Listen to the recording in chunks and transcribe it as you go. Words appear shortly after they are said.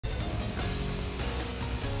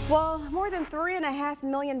Well, more than 3.5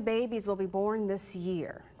 million babies will be born this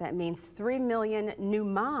year. That means 3 million new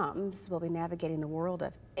moms will be navigating the world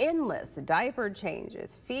of endless diaper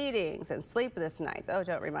changes, feedings, and sleepless nights. Oh,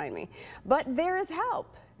 don't remind me. But there is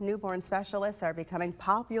help. Newborn specialists are becoming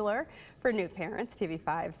popular for new parents.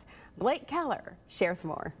 TV5's Blake Keller shares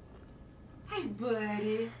more. Hey,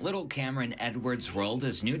 buddy. Little Cameron Edwards' world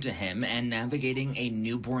is new to him, and navigating a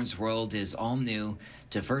newborn's world is all new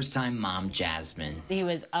to first-time mom Jasmine. He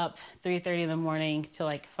was up 3:30 in the morning to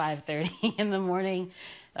like 5:30 in the morning,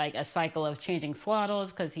 like a cycle of changing swaddles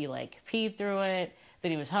because he like peed through it.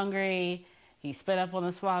 Then he was hungry. He spit up on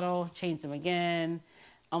the swaddle, changed him again.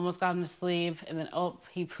 Almost got him to sleep, and then,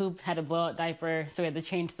 he pooped, had a blowout diaper, so we had to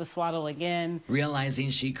change the swaddle again. Realizing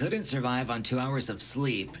she couldn't survive on 2 hours of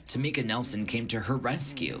sleep, Tamika Nelson came to her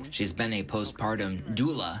rescue. She's been a postpartum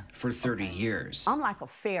doula for 30 years. I'm like a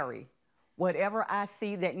fairy. Whatever I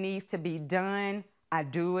see that needs to be done, I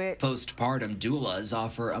do it. Postpartum doulas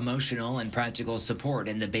offer emotional and practical support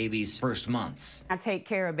in the baby's first months. I take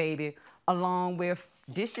care of baby, along with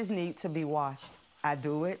dishes need to be washed. I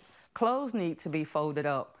do it. Clothes need to be folded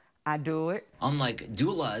up. I do it. Unlike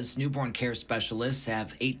doulas, newborn care specialists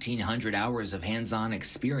have 1,800 hours of hands-on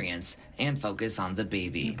experience and focus on the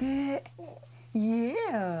baby. Good.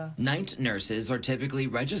 Yeah. Night nurses are typically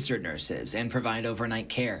registered nurses and provide overnight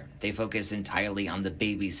care. They focus entirely on the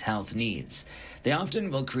baby's health needs. They often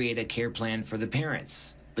will create a care plan for the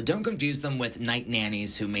parents. But don't confuse them with night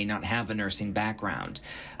nannies who may not have a nursing background.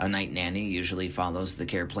 A night nanny usually follows the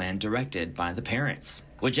care plan directed by the parents.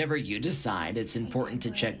 Whichever you decide, it's important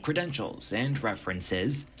to check credentials and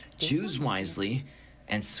references, choose wisely,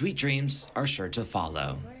 and sweet dreams are sure to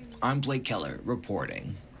follow. I'm Blake Keller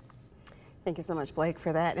reporting. Thank you so much, Blake,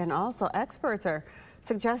 for that. And also, experts are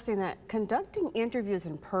suggesting that conducting interviews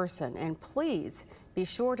in person, and please be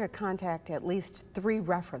sure to contact at least 3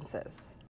 references.